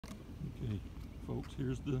folks,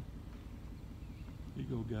 here's the, here you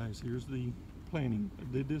go guys, here's the planting. I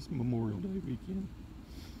did this Memorial Day weekend.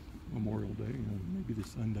 Memorial Day, maybe the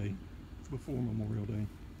Sunday before Memorial Day.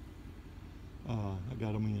 I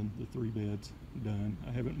got them in, the 3 beds done.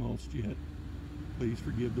 I haven't mulched yet. Please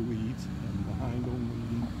forgive the weeds. I'm behind on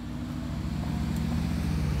weeding.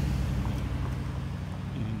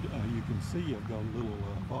 And you can see I've got a little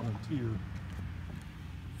volunteer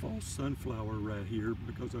false sunflower right here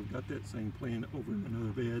because I've got that same plant over in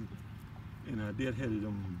another bed. And I deadheaded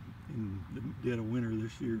them in the dead of winter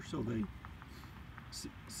this year, so they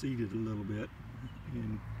seeded a little bit.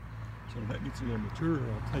 And so that gets a little mature,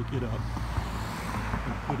 I'll take it up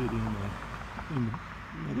and put it in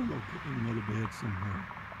another bed somewhere.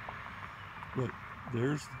 But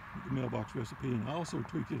there's the mailbox recipe, and I also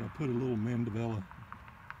tweaked it. I put a little mandevilla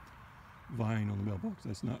vine on the mailbox.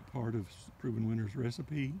 That's not part of Proven Winner's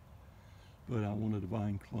recipe, but I wanted a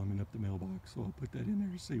vine climbing up the mailbox, so I'll put that in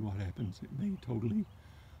there to see what happens. It may totally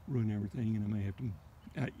ruin everything, and I may have to,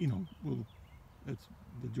 you know, well, that's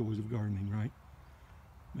the joys of gardening, right?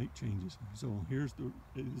 Make changes. So here's the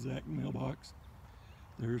exact mailbox.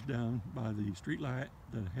 There's down by the street light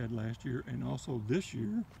that I had last year, and also this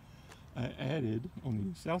year I added on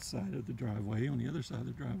the south side of the driveway, on the other side of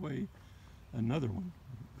the driveway, another one,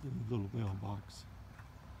 the little mailbox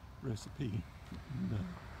recipe. And,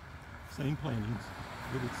 same plantings,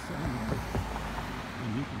 but it's same way.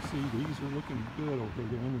 And you can see these are looking good over there.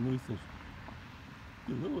 They're underneath this.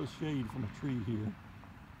 A little shade from a tree here,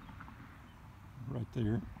 right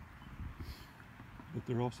there. But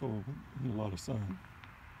they're also in a lot of sun.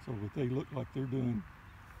 So what they look like they're doing,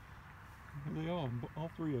 they all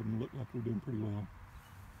 3 of them look like they're doing pretty well.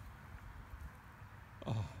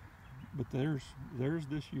 But there's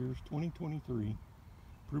this year's 2023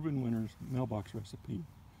 Proven Winners mailbox recipe.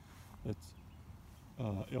 That's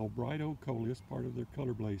El Brighto Coleus, part of their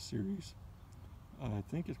Colorblaze series. I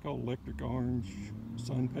think it's called Electric Orange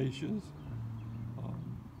Sunpatiens.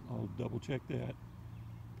 I'll double check that,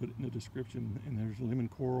 put it in the description. And there's lemon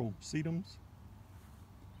coral sedums.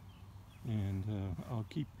 And I'll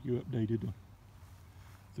keep you updated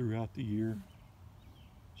throughout the year,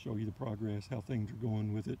 show you the progress, how things are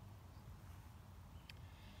going with it.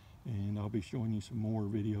 And I'll be showing you some more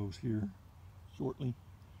videos here shortly,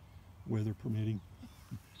 weather permitting,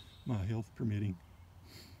 my health permitting.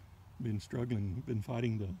 Been struggling, been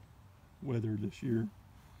fighting the weather this year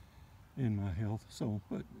and my health, so,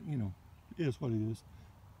 but you know, it is what it is.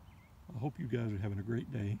 I hope you guys are having a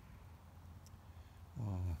great day.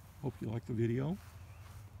 Hope you like the video,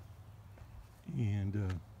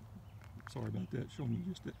 and sorry about that, showing you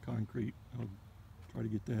just that concrete. I'll try to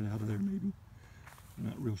get that out of there maybe. I'm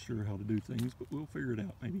not real sure how to do things, but we'll figure it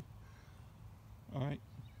out maybe. All right,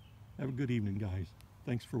 have a good evening guys.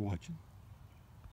 Thanks for watching.